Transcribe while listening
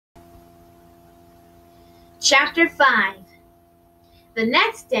Chapter 5. The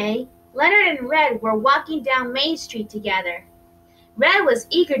next day, Leonard and Red were walking down Main Street together. Red was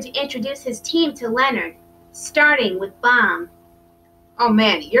eager to introduce his team to Leonard, starting with Bomb. Oh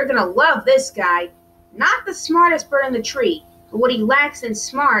man, you're gonna love this guy. Not the smartest bird in the tree, but what he lacks in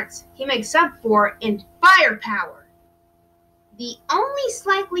smarts, he makes up for in firepower. The only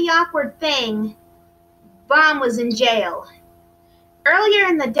slightly awkward thing, Bomb was in jail. Earlier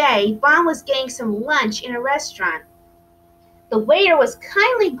in the day, Bomb was getting some lunch in a restaurant. The waiter was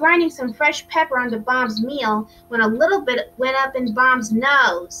kindly grinding some fresh pepper onto Bomb's meal when a little bit went up in Bomb's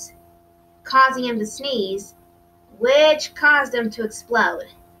nose, causing him to sneeze, which caused him to explode.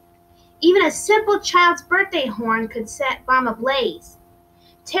 Even a simple child's birthday horn could set Bomb ablaze.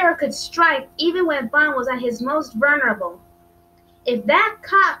 Terror could strike even when Bomb was at his most vulnerable. If that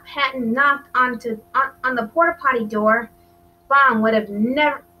cop hadn't knocked on the porta potty door, Bomb would have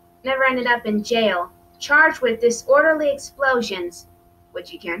never ended up in jail, charged with disorderly explosions,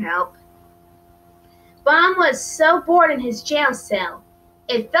 which he can't help. Bomb was so bored in his jail cell,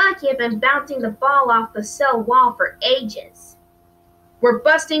 it felt he had been bouncing the ball off the cell wall for ages. "We're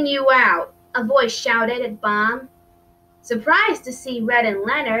busting you out," a voice shouted at Bomb. Surprised to see Red and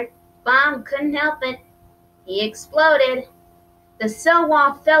Leonard, Bomb couldn't help it. He exploded. The cell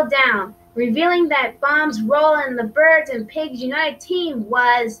wall fell down, revealing that Bomb's role in the Birds and Pigs United team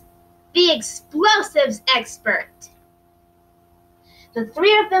was the explosives expert. The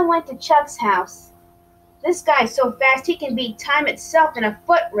three of them went to Chuck's house. "This guy's so fast he can beat time itself in a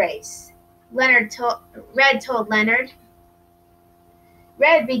foot race," Red told Leonard.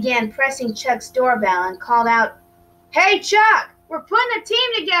 Red began pressing Chuck's doorbell and called out, "Hey Chuck, we're putting a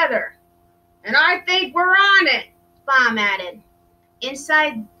team together." "And I think we're on it," Bomb added.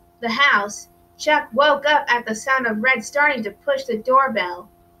 Inside the house, Chuck woke up at the sound of Red starting to push the doorbell.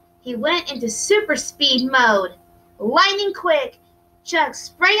 He went into super speed mode. Lightning quick, Chuck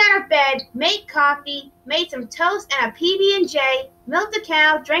sprang out of bed, made coffee, made some toast and a PB&J, milked a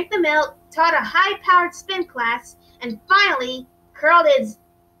cow, drank the milk, taught a high-powered spin class, and finally curled his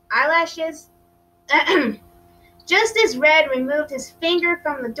eyelashes. Just as Red removed his finger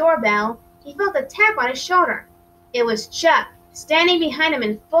from the doorbell, he felt a tap on his shoulder. It was Chuck, standing behind him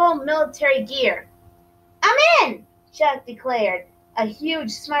in full military gear. "I'm in," Chuck declared, a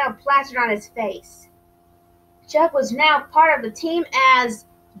huge smile plastered on his face. Chuck was now part of the team as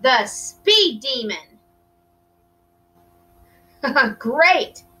the Speed Demon.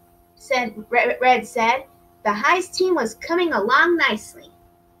 "Great," Red said. The heist team was coming along nicely.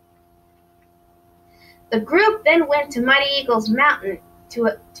 The group then went to Mighty Eagle's mountain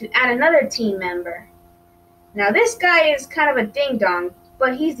to add another team member. "Now this guy is kind of a ding-dong,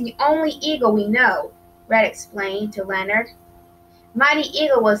 but he's the only eagle we know," Red explained to Leonard. Mighty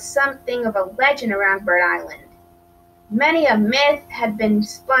Eagle was something of a legend around Bird Island. Many a myth had been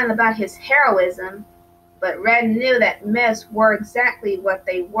spun about his heroism, but Red knew that myths were exactly what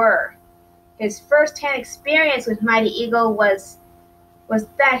they were. His first-hand experience with Mighty Eagle was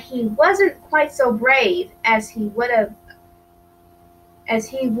that he wasn't quite so brave as he would have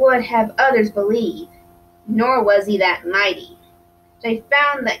others believe, nor was he that mighty. They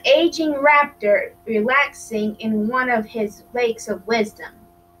found the aging raptor relaxing in one of his lakes of wisdom.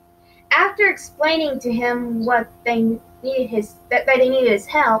 After explaining to him that they needed his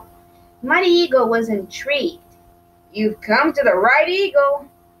help, Mighty Eagle was intrigued. "You've come to the right eagle.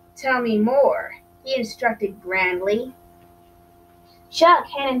 Tell me more," he instructed grandly. Chuck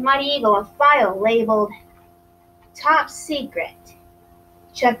handed Mighty Eagle a file labeled Top Secret.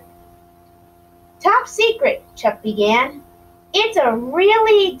 Top Secret, Chuck began. "It's a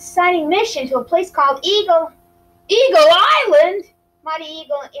really exciting mission to a place called Eagle Island," Mighty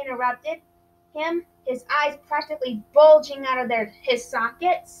Eagle interrupted him, his eyes practically bulging out of his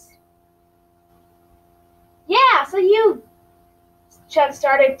sockets. "Yeah, so you," Chuck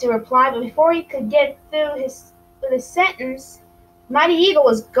started to reply, but before he could get through his sentence, Mighty Eagle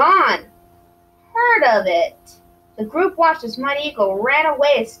was gone. Heard of it. The group watched as Mighty Eagle ran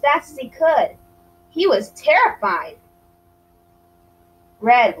away as fast as he could. He was terrified.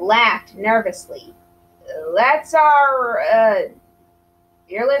 Red laughed nervously. "That's our,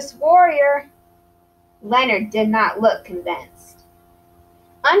 fearless warrior." Leonard did not look convinced.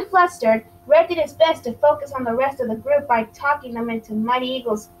 Unflustered, Red did his best to focus on the rest of the group by taking them into Mighty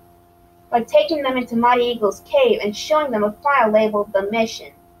Eagle's cave and showing them a file labeled The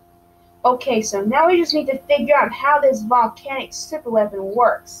Mission. "Okay, so now we just need to figure out how this volcanic superweapon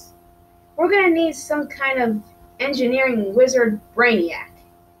works. We're going to need some kind of engineering wizard brainiac."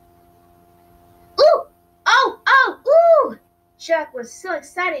 "Ooh! Oh! Ooh!" Chuck was so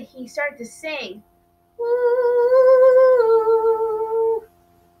excited he started to sing. Ooh.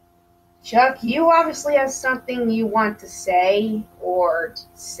 Chuck, you obviously have something you want to say or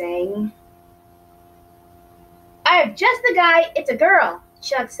sing. I have just the guy. It's a girl,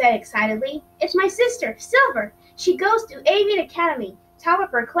 Chuck said excitedly. It's my sister, Silver. She goes to Avian Academy. Top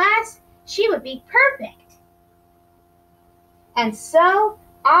of her class. She would be perfect. And so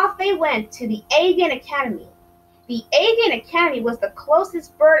off they went to the Avian Academy. The Avian Academy was the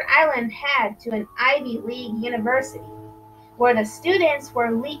closest Bird Island had to an Ivy League university, where the students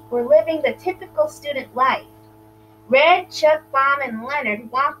were living the typical student life. Red, Chuck, Bomb, and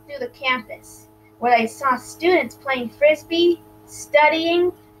Leonard walked through the campus, where they saw students playing frisbee,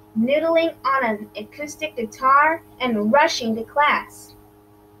 studying, noodling on an acoustic guitar, and rushing to class.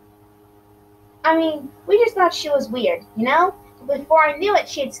 I mean, we just thought she was weird, you know? Before I knew it,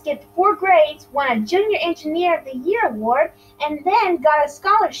 she had skipped 4 grades, won a Junior Engineer of the Year award, and then got a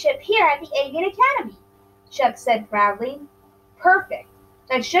scholarship here at the Avian Academy, Chuck said proudly. Perfect.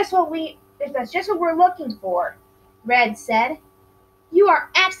 That's just what we're looking for, Red said. You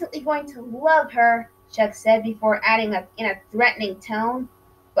are absolutely going to love her, Chuck said before adding in a threatening tone.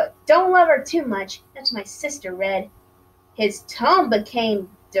 But don't love her too much. That's my sister, Red. His tone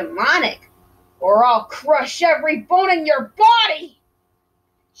became demonic. Or I'll crush every bone in your body!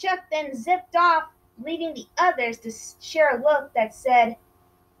 Chuck then zipped off, leaving the others to share a look that said,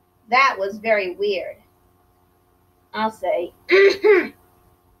 that was very weird. I'll say,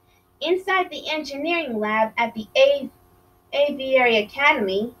 inside the engineering lab at the Aviary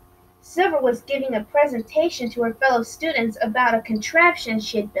Academy, Silver was giving a presentation to her fellow students about a contraption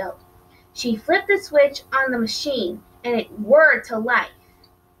she had built. She flipped the switch on the machine, and it whirred to life.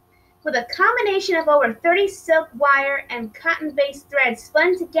 With a combination of over 30 silk wire and cotton-based threads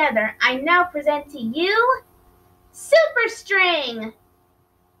spun together, I now present to you Super String!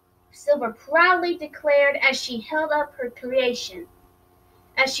 Silver proudly declared as she held up her creation.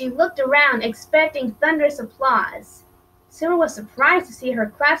 As she looked around, expecting thunderous applause, Silver was surprised to see her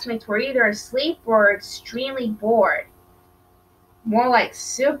classmates were either asleep or extremely bored. More like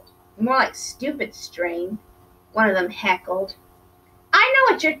stupid string, one of them heckled. I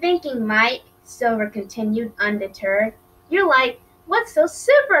know what you're thinking, Mike, Silver continued, undeterred. You're like, what's so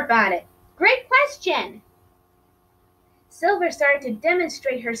super about it? Great question. Silver started to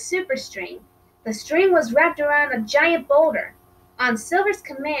demonstrate her super string. The string was wrapped around a giant boulder. On Silver's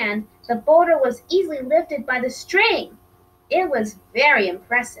command, the boulder was easily lifted by the string. It was very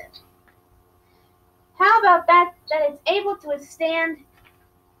impressive. How about that it's able to withstand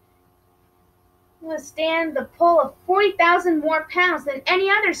the pull of 40,000 more pounds than any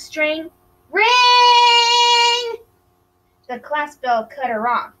other string. Ring! The class bell cut her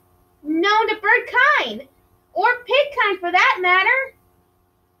off. Known to bird kind, or pig kind for that matter.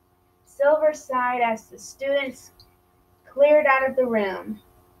 Silver sighed as the students cleared out of the room.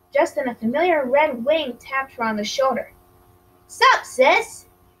 Just then a familiar red wing tapped her on the shoulder. Sup, sis?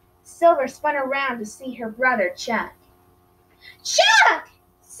 Silver spun around to see her brother, Chuck. Chuck!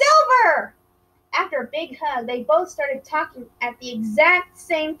 Silver! After a big hug, they both started talking at the exact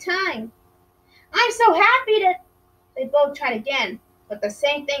same time. I'm so happy to... They both tried again, but the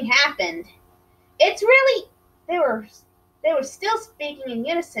same thing happened. It's really... They were still speaking in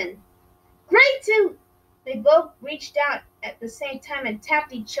unison. Great to... They both reached out at the same time and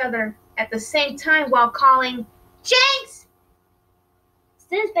tapped each other at the same time while calling, Jinx!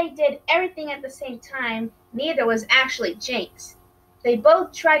 Since they did everything at the same time, neither was actually Jinx. They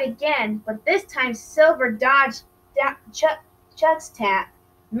both tried again, but this time Silver dodged Chuck's tap,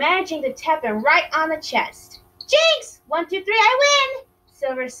 managing to tap him right on the chest. Jinx! 1, 2, 3, I win!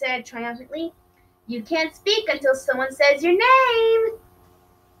 Silver said triumphantly. You can't speak until someone says your name.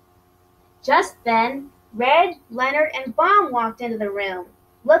 Just then, Red, Leonard, and Bomb walked into the room,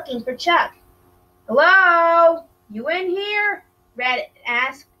 looking for Chuck. Hello? You in here? Red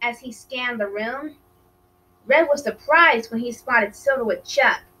asked as he scanned the room. Red was surprised when he spotted Silver with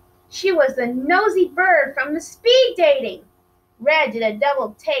Chuck. She was the nosy bird from the speed dating. Red did a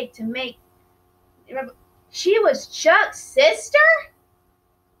double take to make... She was Chuck's sister?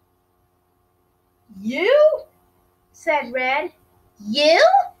 You? Said Red. You?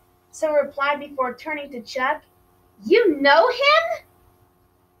 Silver replied before turning to Chuck. You know him?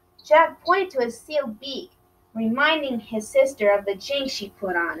 Chuck pointed to his sealed beak, reminding his sister of the jinx she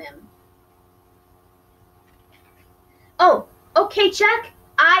put on him. Oh, okay, Chuck.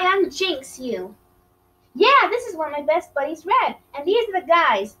 I unjinx you. Yeah, this is one of my best buddies, Red, and these are the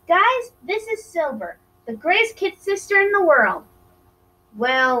guys. Guys, this is Silver, the greatest kid sister in the world.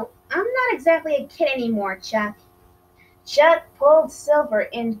 Well, I'm not exactly a kid anymore, Chuck. Chuck pulled Silver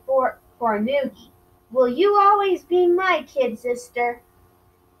in for a noogie. Will you always be my kid sister?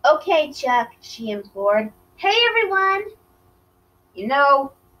 Okay, Chuck, she implored. Hey, everyone! You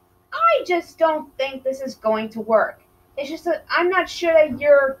know, I just don't think this is going to work. It's just that I'm not sure that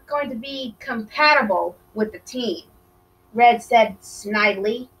you're going to be compatible with the team, Red said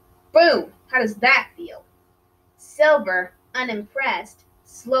snidely. Boom! How does that feel? Silver, unimpressed,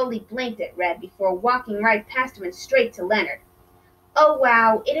 slowly blinked at Red before walking right past him and straight to Leonard. Oh,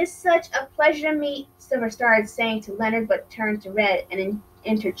 wow, it is such a pleasure to meet, Silver started saying to Leonard, but turned to Red and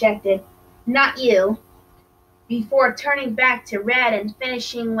interjected, Not you, before turning back to Red and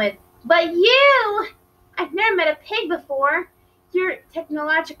finishing with, But you! I've never met a pig before. Your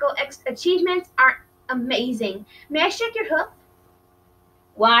technological achievements are amazing. May I shake your hoof?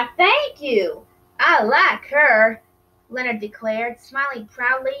 Why, thank you. I like her, Leonard declared, smiling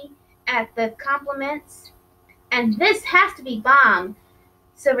proudly at the compliments. And this has to be Bomb,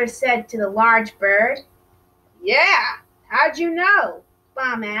 Silver said to the large bird. Yeah, how'd you know?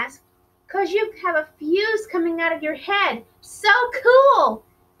 Bomb asked. 'Cause you have a fuse coming out of your head. So cool!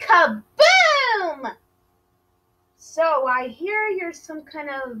 Kaboom! So I hear you're some kind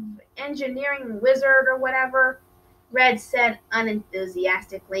of engineering wizard or whatever, Red said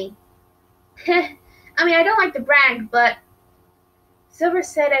unenthusiastically. I don't like to brag, but Silver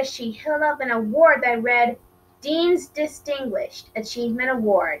said as she held up an award that read Dean's Distinguished Achievement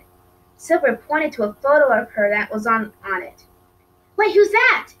Award. Silver pointed to a photo of her that was on it. Wait, who's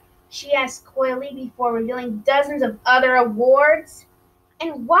that? She asked coyly before revealing dozens of other awards.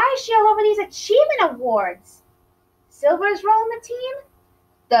 And why is she all over these achievement awards? Silver's role in the team?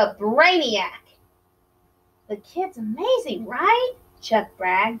 The Brainiac. The kid's amazing, right? Chuck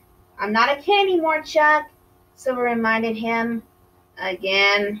bragged. I'm not a kid anymore, Chuck, Silver reminded him.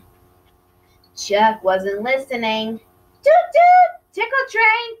 Again. Chuck wasn't listening. Toot toot! Tickle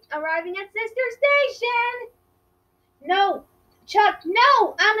train arriving at Sister Station! No, Chuck,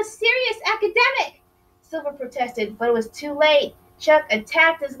 no! I'm a serious academic! Silver protested, but it was too late. Chuck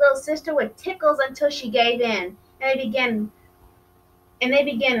attacked his little sister with tickles until she gave in, and they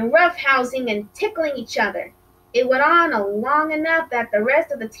began roughhousing and tickling each other. It went on long enough that the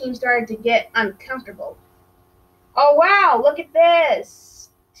rest of the team started to get uncomfortable. Oh wow, look at this!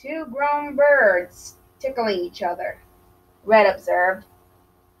 2 grown birds tickling each other, Red observed.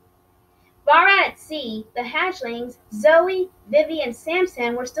 Far out at sea, the hatchlings, Zoe, Vivi, and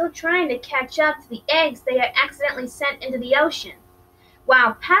Samson were still trying to catch up to the eggs they had accidentally sent into the ocean.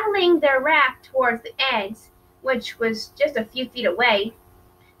 While paddling their raft towards the eggs, which was just a few feet away,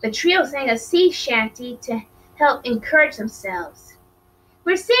 the trio sang a sea shanty to help encourage themselves.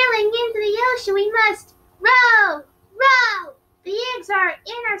 We're sailing into the ocean, we must row, row! The eggs are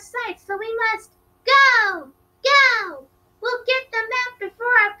in our sights, so we must go, go! We'll get them out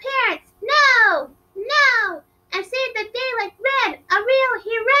before our parents. No, no! And save the day like Red, a real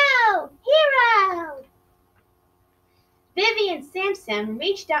hero, hero! Vivi and Samson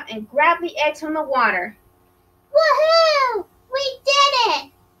reached out and grabbed the eggs from the water. Woohoo! We did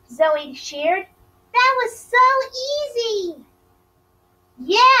it! Zoe cheered. That was so easy!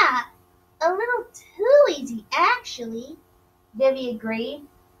 Yeah, a little too easy, actually, Vivi agreed.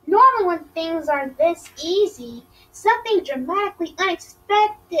 Normally when things are this easy, something dramatically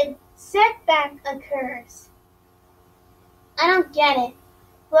unexpected setback occurs. I don't get it.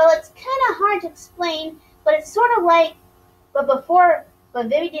 Well, it's kind of hard to explain, but it's sort of like, but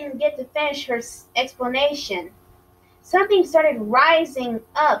Vivi didn't get to finish her explanation. Something started rising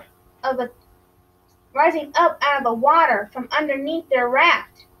up out of the water from underneath their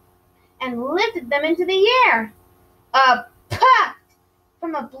raft and lifted them into the air. A puff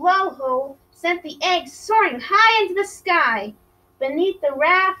from a blowhole sent the eggs soaring high into the sky. Beneath the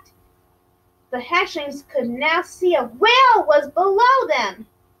raft, the hatchlings could now see a whale was below them.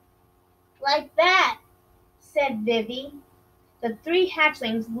 Like that, said Vivi. The 3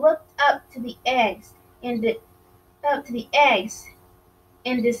 hatchlings looked up to the eggs in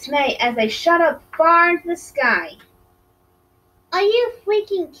dismay as they shot up far into the sky. Are you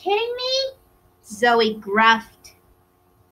freaking kidding me? Zoe gruffed.